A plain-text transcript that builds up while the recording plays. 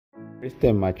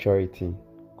Christian maturity.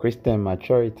 Christian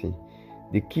maturity.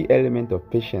 The key element of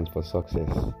patience for success.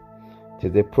 It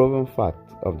is a proven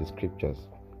fact of the scriptures.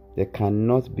 There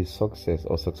cannot be success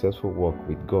or successful work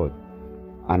with God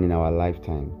and in our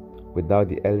lifetime without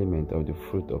the element of the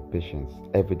fruit of patience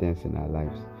evidence in our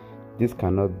lives. This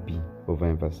cannot be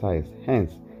overemphasized.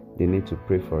 Hence, they need to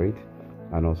pray for it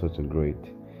and also to grow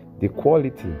it. The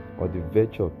quality or the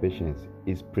virtue of patience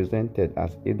is presented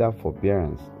as either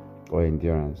forbearance or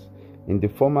endurance. In the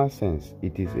former sense,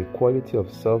 it is a quality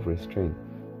of self-restraint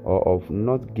or of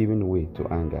not giving way to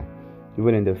anger.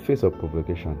 Even in the face of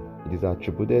provocation, it is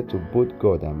attributed to both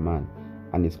God and man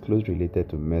and is closely related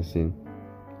to mercy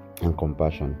and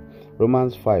compassion.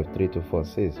 Romans 5:3-4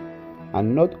 says,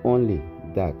 "And not only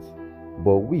that,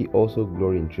 but we also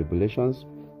glory in tribulations,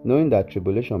 knowing that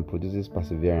tribulation produces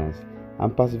perseverance,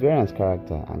 and perseverance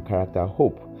character, and character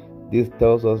hope." This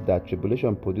tells us that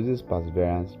tribulation produces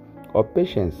perseverance or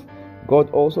patience.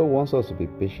 God also wants us to be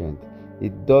patient. He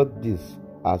does this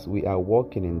as we are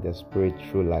walking in the Spirit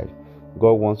through life.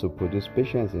 God wants to produce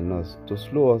patience in us, to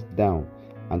slow us down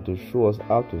and to show us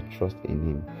how to trust in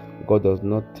Him. God does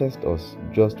not test us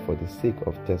just for the sake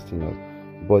of testing us,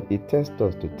 but He tests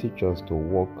us to teach us to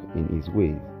walk in His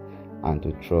ways and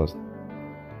to trust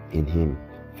in Him.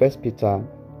 1 Peter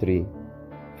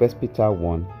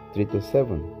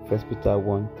 1:3-7. 1 Peter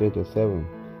 1:3-7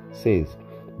 says,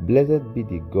 "Blessed be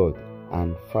the God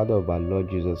and Father of our Lord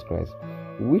Jesus Christ,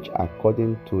 which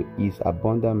according to His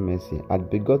abundant mercy hath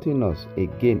begotten us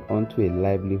again unto a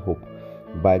lively hope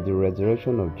by the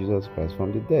resurrection of Jesus Christ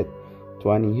from the dead,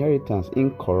 to an inheritance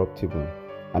incorruptible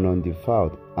and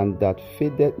undefiled, and that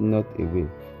fadeth not away,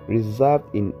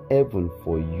 reserved in heaven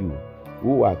for you,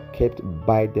 who are kept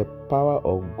by the power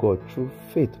of God through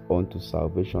faith unto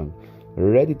salvation,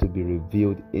 ready to be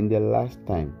revealed in the last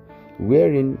time,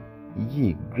 wherein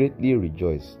ye greatly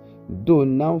rejoice, though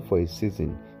now for a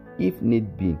season, if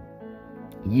need be,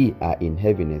 ye are in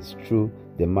heaviness through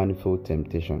the manifold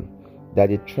temptation, that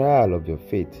the trial of your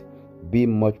faith be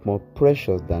much more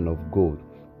precious than of gold,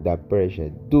 that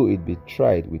perisheth, though it be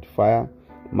tried with fire,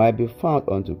 might be found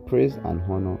unto praise and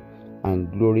honor and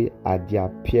glory at the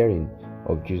appearing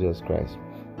of Jesus Christ."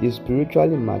 The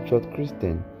spiritually matured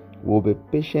Christian will be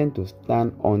patient to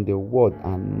stand on the word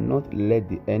and not let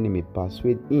the enemy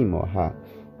persuade him or her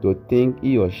to think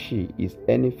he or she is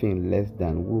anything less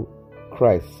than who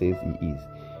Christ says he is.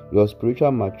 Your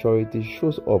spiritual maturity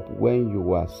shows up when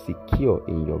you are secure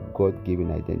in your God-given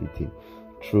identity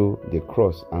through the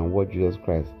cross and what Jesus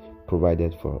Christ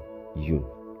provided for you.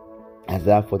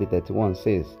 Isaiah 40:31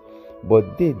 says,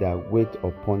 "But they that wait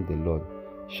upon the Lord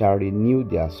shall renew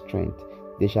their strength.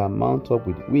 They shall mount up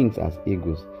with wings as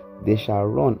eagles. They shall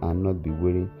run and not be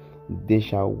weary. They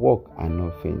shall walk and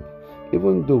not faint."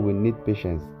 Even though we need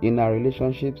patience in our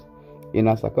relationships, in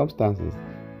our circumstances,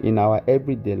 in our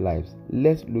everyday lives,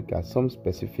 let's look at some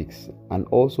specifics and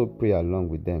also pray along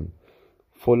with them,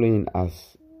 following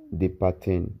as they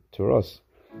pertain to us.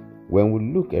 When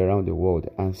we look around the world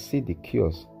and see the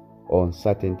chaos or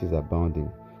uncertainties abounding,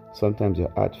 sometimes your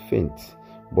heart faints.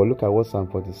 But look at what Psalm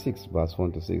 46 verse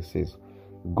 1-6 says.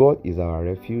 "God is our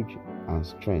refuge and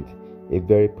strength, a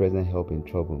very present help in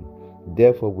trouble.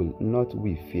 Therefore will not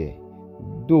we fear,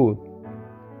 though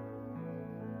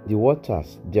the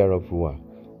waters thereof roar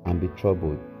and be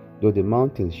troubled, though the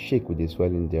mountains shake with the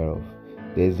swelling thereof.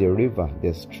 There is a river,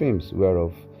 the streams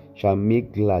whereof shall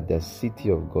make glad the city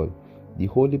of God, the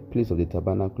holy place of the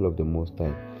tabernacle of the Most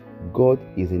High. God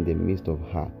is in the midst of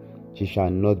her. She shall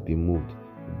not be moved.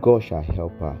 God shall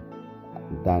help her."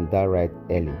 Than that right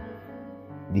early.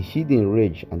 The hidden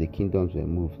rage and the kingdoms were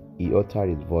moved. He uttered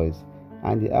his voice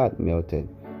and the earth melted.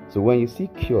 So when you see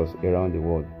chaos around the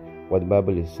world, what the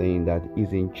Bible is saying that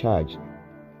He's in charge.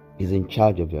 He's in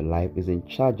charge of your life. He's in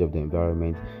charge of the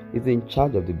environment. He's in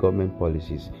charge of the government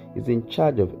policies. He's in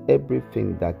charge of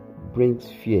everything that brings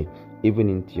fear even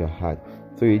into your heart.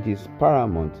 So it is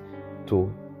paramount to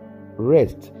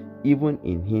rest even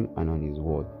in Him and on His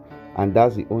word. And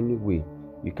that's the only way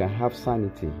you can have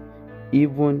sanity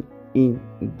even in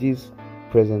this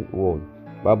present world.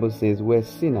 Bible says, "Where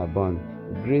sin abound,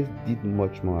 grace did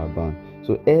much more abound."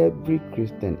 So every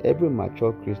Christian, every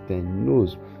mature Christian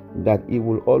knows that he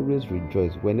will always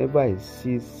rejoice whenever he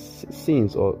sees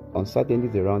sins or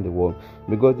uncertainties around the world,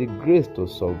 because the grace to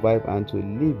survive and to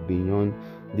live beyond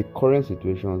the current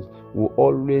situations will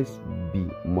always be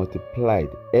multiplied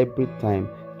every time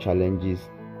challenges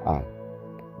are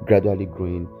gradually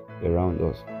growing around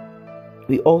us.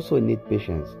 We also need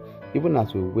patience even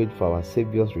as we wait for our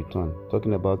Savior's return.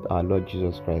 Talking about our Lord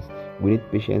Jesus Christ, we need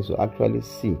patience to actually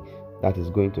see that is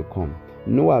going to come.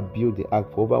 Noah built the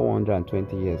ark for over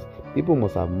 120 years. People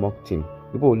must have mocked him.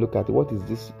 People will look at it, what is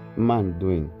this man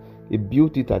doing? He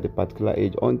built it at a particular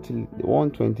age until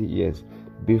 120 years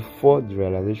before the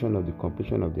realization of the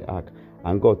completion of the ark.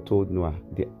 And God told Noah,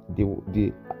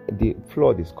 the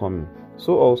flood is coming.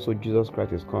 So also Jesus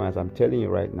Christ is coming. As I'm telling you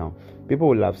right now, people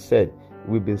will have said,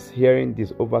 we've been hearing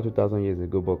this over 2,000 years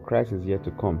ago, but Christ is yet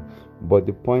to come. But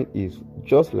the point is,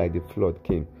 just like the flood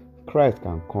came, Christ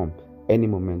can come any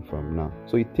moment from now.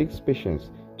 So it takes patience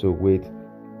to wait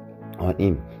on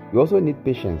him. We also need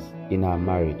patience in our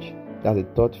marriage. That's the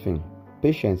third thing.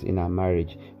 Patience in our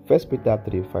marriage. 1 Peter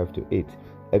 3:5-8.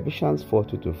 Ephesians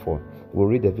 4:2-4. We'll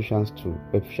read Ephesians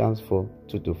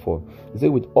 4:2-4. It says,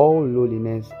 with all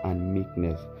lowliness and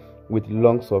meekness, with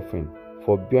long suffering,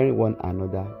 forbearing one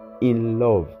another in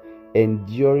love,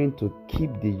 enduring to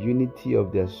keep the unity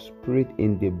of the Spirit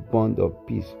in the bond of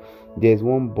peace. There is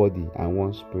one body and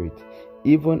one Spirit,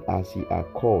 even as ye are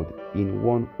called in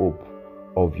one hope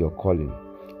of your calling.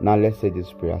 Now let's say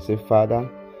this prayer. Say, Father,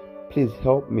 please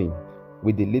help me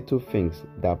with the little things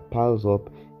that piles up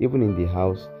even in the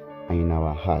house and in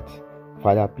our heart.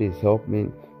 Father, please help me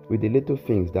with the little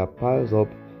things that piles up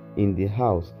in the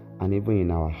house and even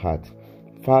in our heart.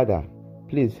 Father,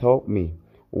 please help me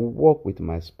walk with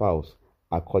my spouse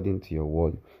according to your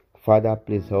word. Father,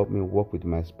 please help me walk with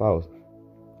my spouse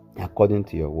according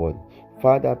to your word.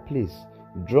 Father, please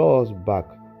draw us back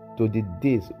to the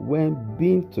days when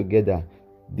being together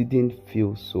didn't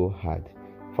feel so hard.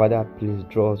 Father, please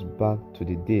draw us back to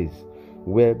the days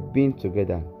where being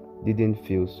together didn't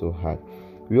feel so hard.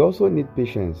 We also need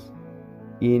patience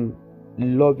in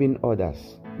loving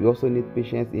others. We also need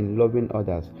patience in loving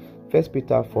others. 1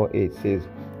 Peter 4:8 says,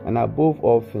 and above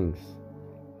all things,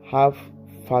 have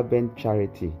fervent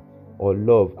charity or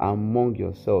love among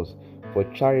yourselves, for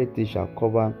charity shall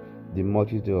cover the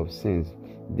multitude of sins.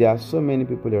 There are so many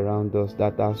people around us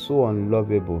that are so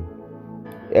unlovable.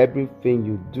 Everything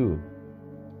you do,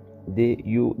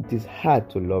 it is hard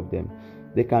to love them.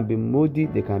 They can be moody,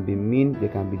 they can be mean, they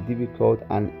can be difficult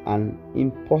and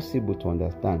impossible to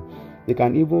understand. They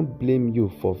can even blame you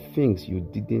for things you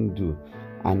didn't do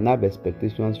and have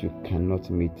expectations you cannot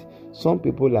meet. Some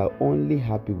people are only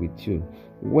happy with you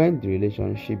when the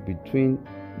relationship between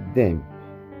them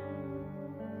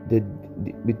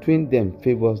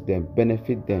favors them,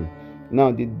 benefit them.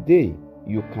 Now, the day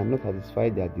you cannot satisfy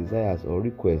their desires or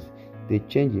requests, they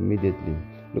change immediately.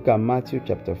 Look at Matthew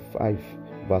chapter 5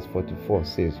 verse 44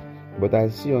 says, but I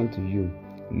say unto you,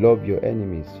 love your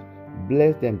enemies,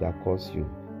 bless them that curse you,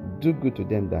 do good to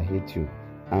them that hate you,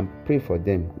 and pray for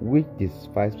them which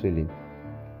despitefully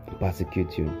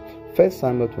persecute you. 1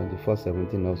 Samuel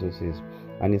 24:17 also says,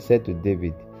 and he said to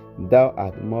David, thou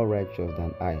art more righteous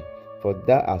than I, for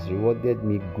thou hast rewarded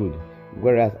me good,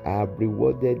 whereas I have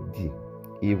rewarded thee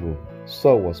evil.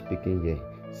 Saul was speaking here.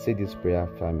 Say this prayer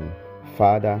for me.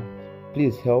 Father,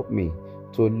 please help me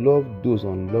to love those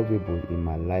unlovable in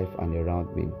my life and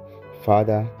around me.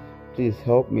 Father, please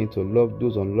help me to love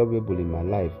those unlovable in my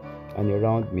life and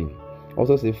around me.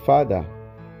 Also say, Father,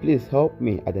 please help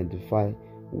me identify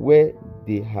where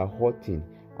they are hurting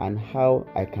and how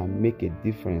I can make a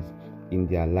difference in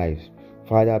their lives.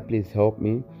 Father, please help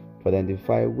me to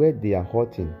identify where they are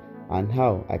hurting and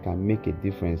how I can make a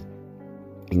difference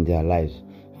in their lives.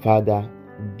 Father,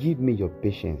 give me your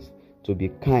patience to be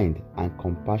kind and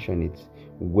compassionate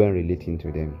when relating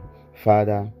to them.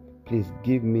 Father, please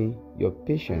give me your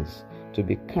patience to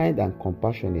be kind and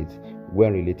compassionate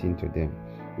when relating to them.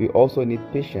 We also need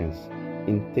patience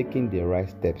in taking the right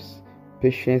steps.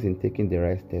 Patience in taking the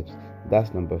right steps.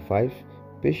 That's number 5.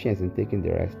 Patience in taking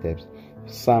the right steps.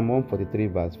 Psalm 143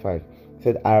 verse 5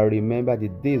 said, I remember the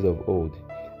days of old.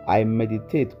 I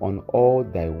meditate on all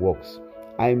thy works.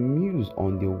 I muse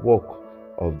on the work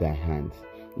of thy hands.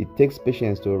 It takes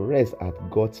patience to rest at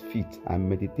God's feet and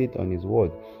meditate on his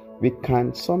word. We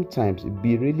can sometimes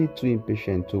be really too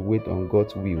impatient to wait on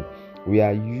God's will. We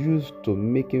are used to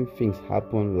making things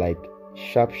happen like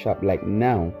sharp, like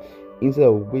now, instead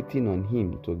of waiting on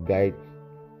him to guide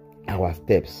our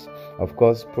steps. Of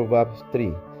course, Proverbs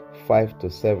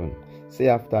 3:5-7. Say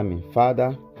after me,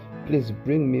 Father, please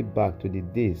bring me back to the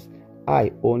days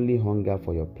I only hunger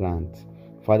for your plans.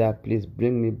 Father, please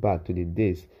bring me back to the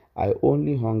days I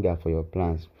only hunger for your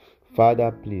plans.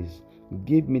 Father, please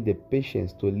give me the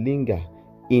patience to linger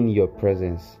in your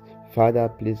presence. Father,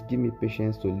 please give me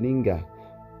patience to linger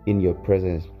in your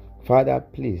presence. Father,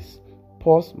 please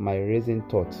pause my racing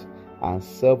thoughts and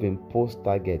self-imposed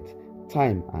target,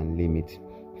 time and limit.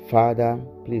 Father,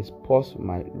 please pause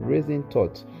my racing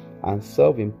thoughts and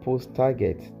self-imposed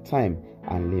target, time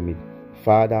and limit.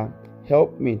 Father,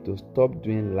 help me to stop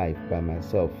doing life by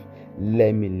myself.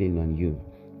 Let me lean on you.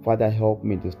 Father, help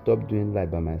me to stop doing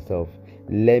life by myself.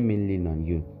 Let me lean on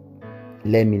you.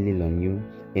 Let me lean on you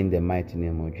in the mighty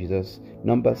name of Jesus.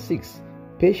 Number 6,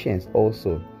 patience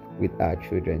also with our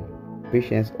children.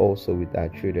 Patience also with our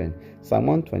children. Psalm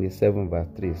 127 verse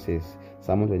 3 says,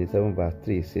 Psalm 127 verse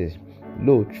 3 says,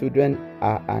 Lo, children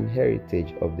are an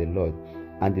heritage of the Lord,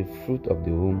 and the fruit of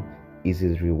the womb is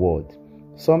his reward.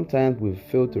 Sometimes we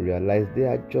fail to realize they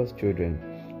are just children.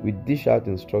 We dish out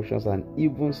instructions and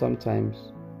even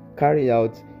sometimes carry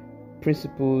out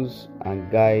principles and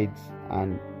guides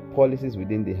and policies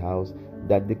within the house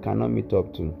that they cannot meet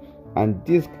up to. And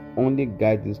this only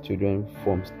guides these children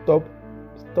from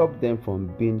stop them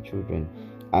from being children.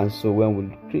 And so when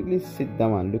we quickly sit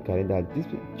down and look at it, that these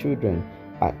children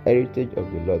are heritage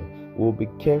of the Lord, we'll be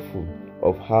careful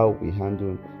of how we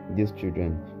handle these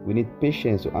children. We need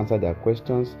patience to answer their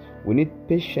questions. We need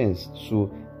patience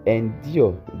to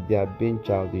endure their being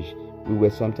childish. We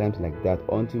were sometimes like that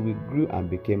until we grew and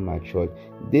became matured.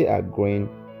 They are growing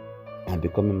and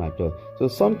becoming mature. So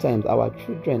sometimes our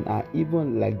children are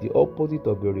even like the opposite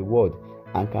of your reward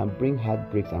and can bring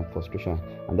heartbreaks and frustration.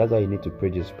 And that's why you need to pray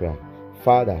this prayer.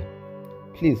 Father,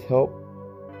 please help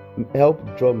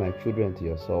draw my children to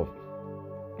yourself.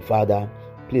 Father,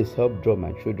 please help draw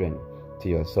my children to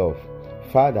yourself.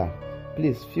 Father,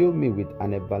 please fill me with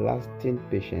an everlasting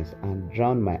patience and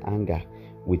drown my anger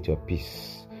with your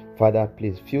peace. Father,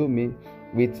 please fill me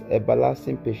with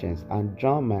everlasting patience and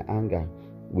drown my anger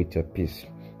with your peace.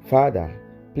 Father,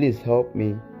 please help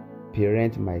me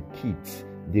parent my kids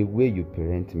the way you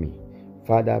parent me.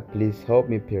 Father, please help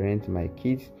me parent my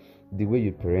kids the way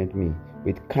you parent me,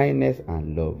 with kindness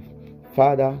and love.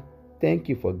 Father, thank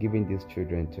you for giving these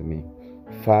children to me.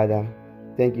 Father,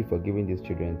 thank you for giving these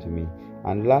children to me.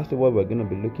 And lastly, what we're going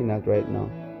to be looking at right now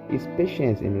is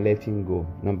patience in letting go.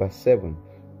 Number 7,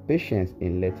 patience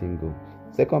in letting go.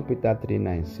 2 Peter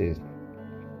 3:9 says,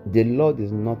 The Lord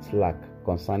is not slack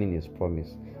concerning his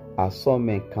promise, as some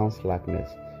men count slackness,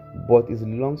 but is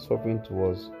long-suffering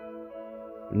towards,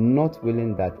 not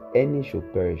willing that any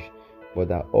should perish, but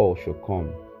that all should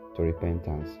come to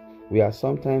repentance. We are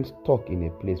sometimes stuck in a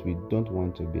place we don't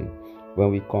want to be.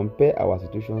 When we compare our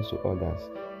situations to others,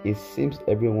 it seems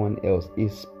everyone else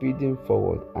is speeding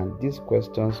forward, and this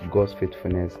questions God's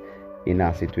faithfulness in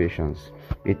our situations.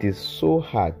 It is so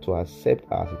hard to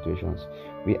accept our situations.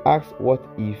 We ask, what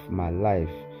if my life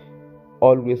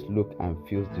always looks and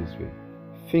feels this way?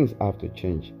 Things have to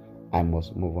change. I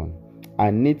must move on.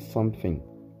 I need something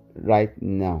right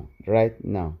now.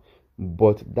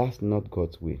 But that's not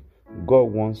God's way. God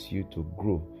wants you to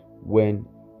grow when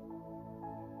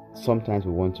sometimes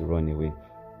we want to run away.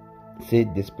 Say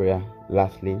this prayer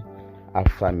lastly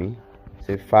after me.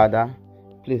 Say, Father,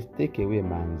 please take away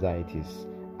my anxieties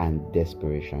and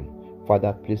desperation.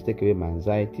 Father, please take away my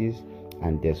anxieties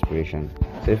and desperation.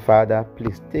 Say, Father,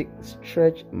 please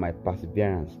stretch my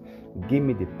perseverance. Give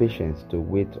me the patience to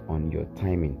wait on your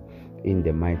timing, in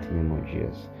the mighty name of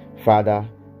Jesus. Father,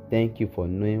 thank you for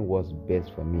knowing what's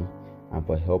best for me and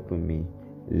for helping me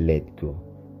let go.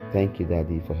 Thank you,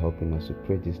 Daddy, for helping us to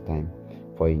pray this time.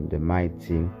 For in the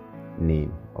mighty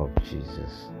name of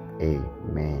Jesus.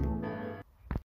 Amen.